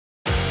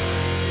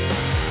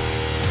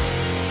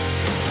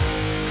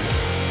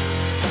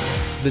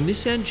The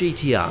Nissan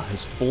GT-R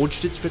has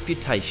forged its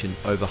reputation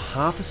over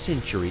half a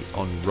century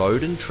on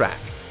road and track.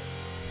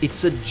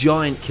 It's a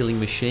giant killing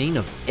machine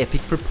of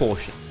epic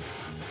proportion.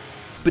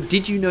 But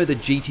did you know the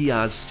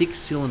GT-R's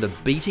 6-cylinder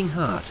beating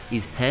heart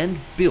is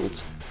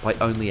hand-built by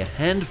only a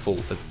handful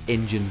of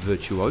engine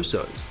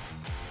virtuosos?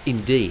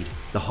 Indeed,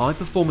 the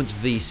high-performance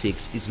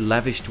V6 is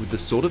lavished with the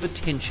sort of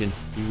attention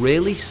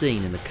rarely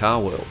seen in the car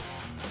world.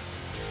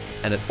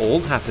 And it all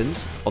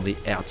happens on the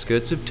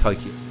outskirts of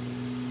Tokyo.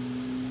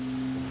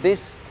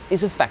 This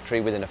is a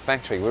factory within a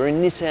factory. We're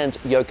in Nissan's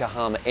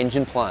Yokohama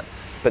engine plant,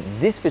 but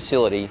this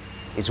facility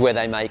is where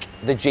they make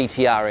the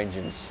GT-R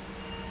engines.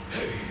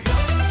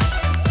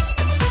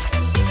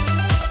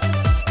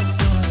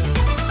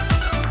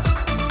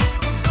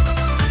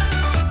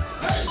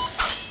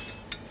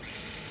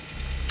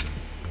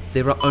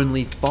 There are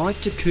only 5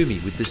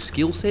 Takumi with the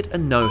skill set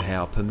and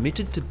know-how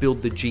permitted to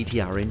build the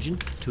GT-R engine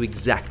to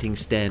exacting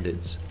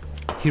standards.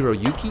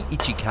 Hiroyuki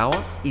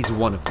Ichikawa is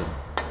one of them.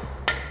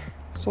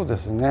 そうで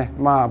すね。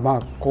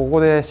ここ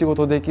で仕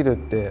事できる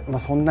って、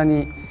そんな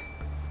に、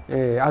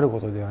あるこ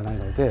とではない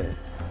ので、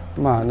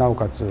なお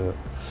かつ、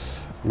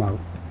もう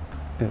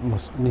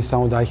日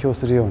産を代表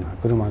するような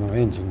車の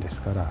エンジンで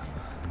すから、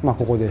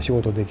ここで仕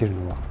事できる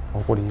のは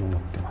誇りに思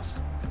ってま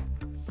す。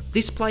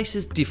This place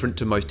is different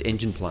to most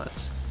engine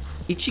plants.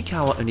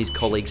 Ichikawa and his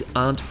colleagues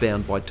aren't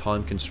bound by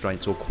time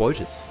constraints or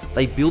quotas.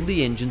 They build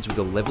the engines with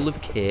a level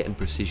of care and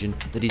precision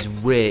that is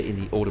rare in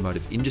the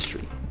automotive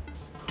industry.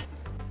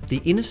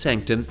 The inner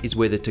sanctum is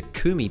where the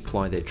Takumi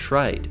ply their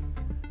trade.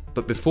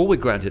 But before we're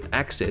granted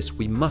access,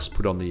 we must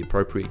put on the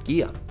appropriate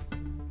gear.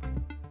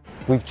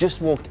 We've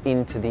just walked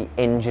into the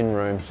engine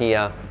room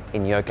here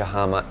in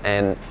Yokohama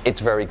and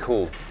it's very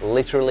cool,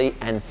 literally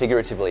and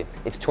figuratively.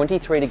 It's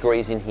 23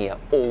 degrees in here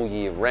all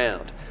year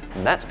round.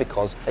 And that's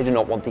because they do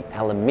not want the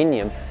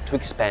aluminium to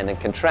expand and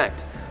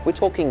contract. We're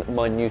talking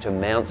minute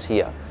amounts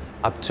here,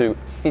 up to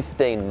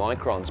 15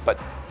 microns, but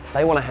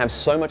they want to have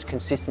so much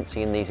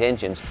consistency in these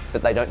engines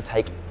that they don't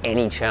take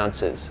any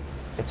chances.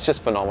 It's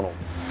just phenomenal.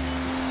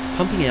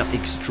 Pumping out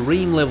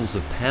extreme levels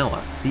of power,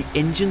 the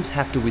engines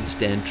have to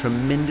withstand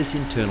tremendous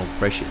internal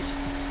pressures,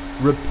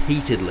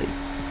 repeatedly.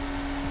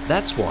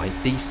 That's why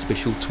these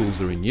special tools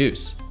are in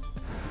use.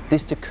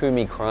 This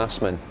Takumi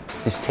craftsman,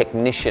 this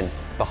technician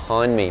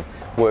behind me,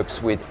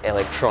 works with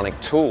electronic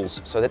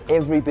tools so that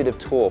every bit of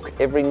torque,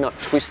 every nut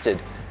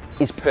twisted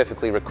is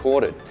perfectly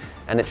recorded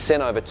and it's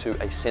sent over to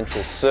a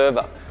central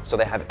server so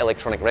they have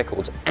electronic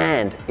records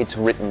and it's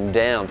written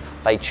down.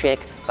 They check,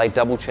 they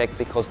double check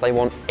because they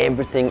want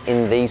everything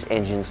in these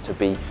engines to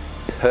be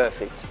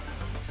perfect.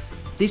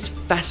 This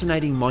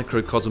fascinating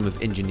microcosm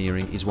of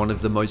engineering is one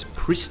of the most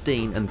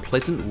pristine and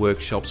pleasant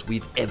workshops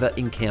we've ever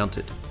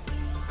encountered.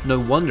 No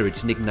wonder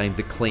it's nicknamed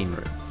the clean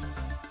room.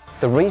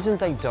 The reason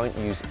they don't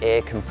use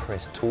air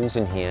compressed tools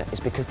in here is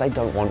because they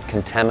don't want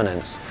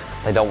contaminants.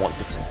 They don't want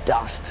bits of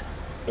dust,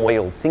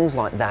 oil, things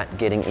like that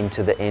getting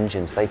into the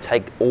engines. They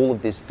take all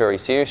of this very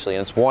seriously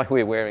and it's why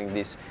we're wearing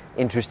this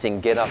interesting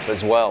get-up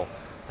as well.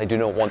 They do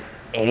not want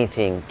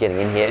anything getting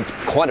in here. It's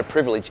quite a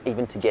privilege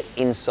even to get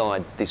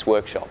inside this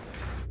workshop.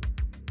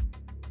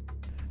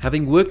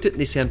 Having worked at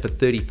Nissan for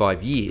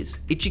 35 years,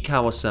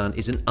 Ichikawa-san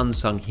is an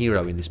unsung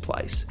hero in this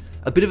place,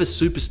 a bit of a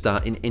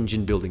superstar in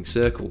engine building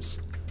circles.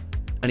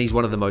 And he's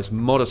one of the most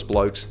modest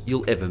blokes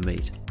you'll ever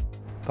meet.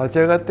 立ち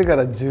上がってか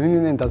ら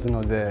12年経つ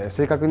ので、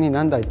正確に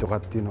何台とか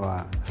っていうの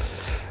は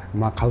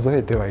数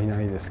えてはい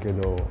ないですけ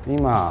ど、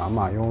今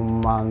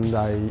4万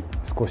台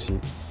少し、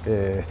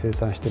生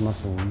産してま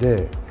すん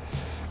で、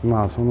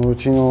そのう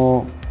ち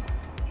の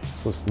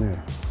そうです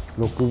ね、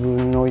6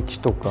分の1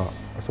とか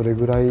それ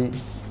ぐらい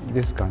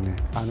ですかね。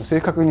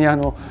正確に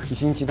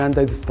1日何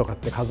台ずつとかっ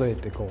て数え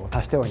て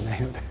足してはいな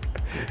いので、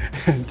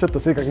ちょっと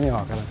正確には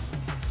わからない。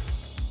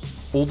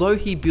Although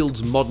he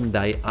builds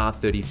modern-day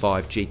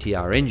R35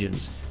 GT-R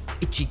engines,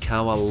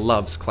 Ichikawa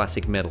loves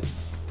classic metal.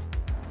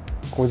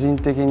 個人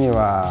的に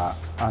は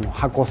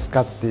ハコス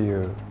カってい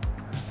う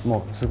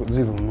もう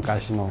ずいぶん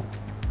昔の、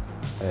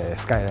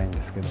スカイライン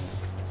ですけど、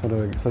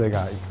それ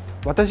が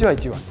私は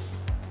一番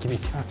気に入っ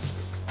てま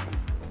す。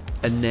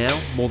And now,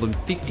 more than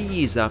 50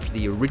 years after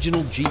the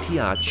original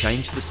GT-R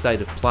changed the state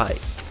of play,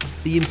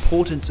 the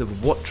importance of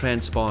what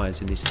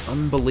transpires in this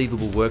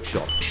unbelievable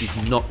workshop is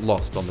not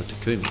lost on the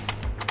Takumi.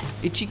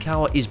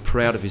 Ichikawa is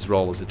proud of his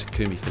role as a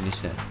Takumi for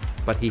Nissan,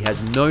 but he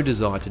has no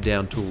desire to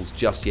down tools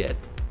just yet.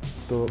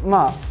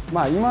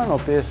 今の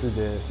ペース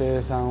で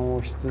生産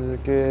をし続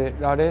け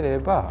られれ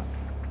ば、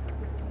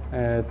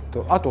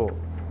あと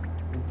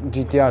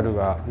GT-R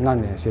が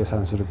何年生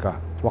産するか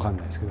わかん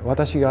ないですけど、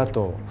私があ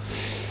と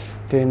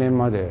定年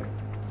まで、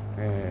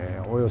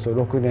およそ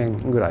6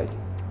年ぐらい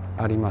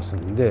あります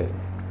んで、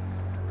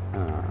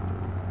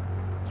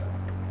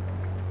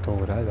どの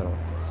ぐらいだろう。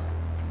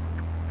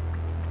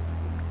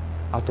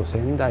あと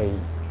1000台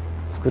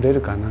作れ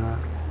るかな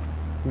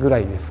ぐら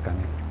いですかね。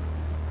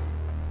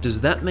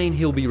Does that mean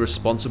he'll be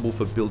responsible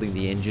for building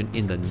the engine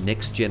in the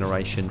next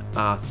generation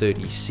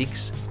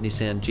R36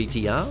 Nissan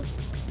GT-R?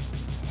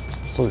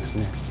 そうです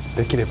ね。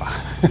できれば。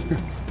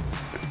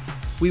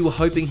We were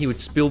hoping he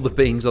would spill the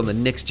beans on the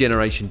next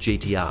generation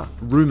GT-R,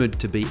 rumoured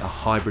to be a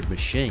hybrid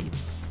machine.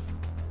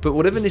 But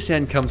whatever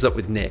Nissan comes up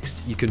with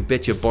next, you can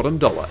bet your bottom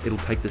dollar it'll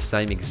take the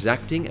same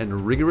exacting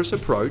and rigorous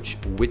approach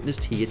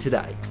witnessed here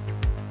today.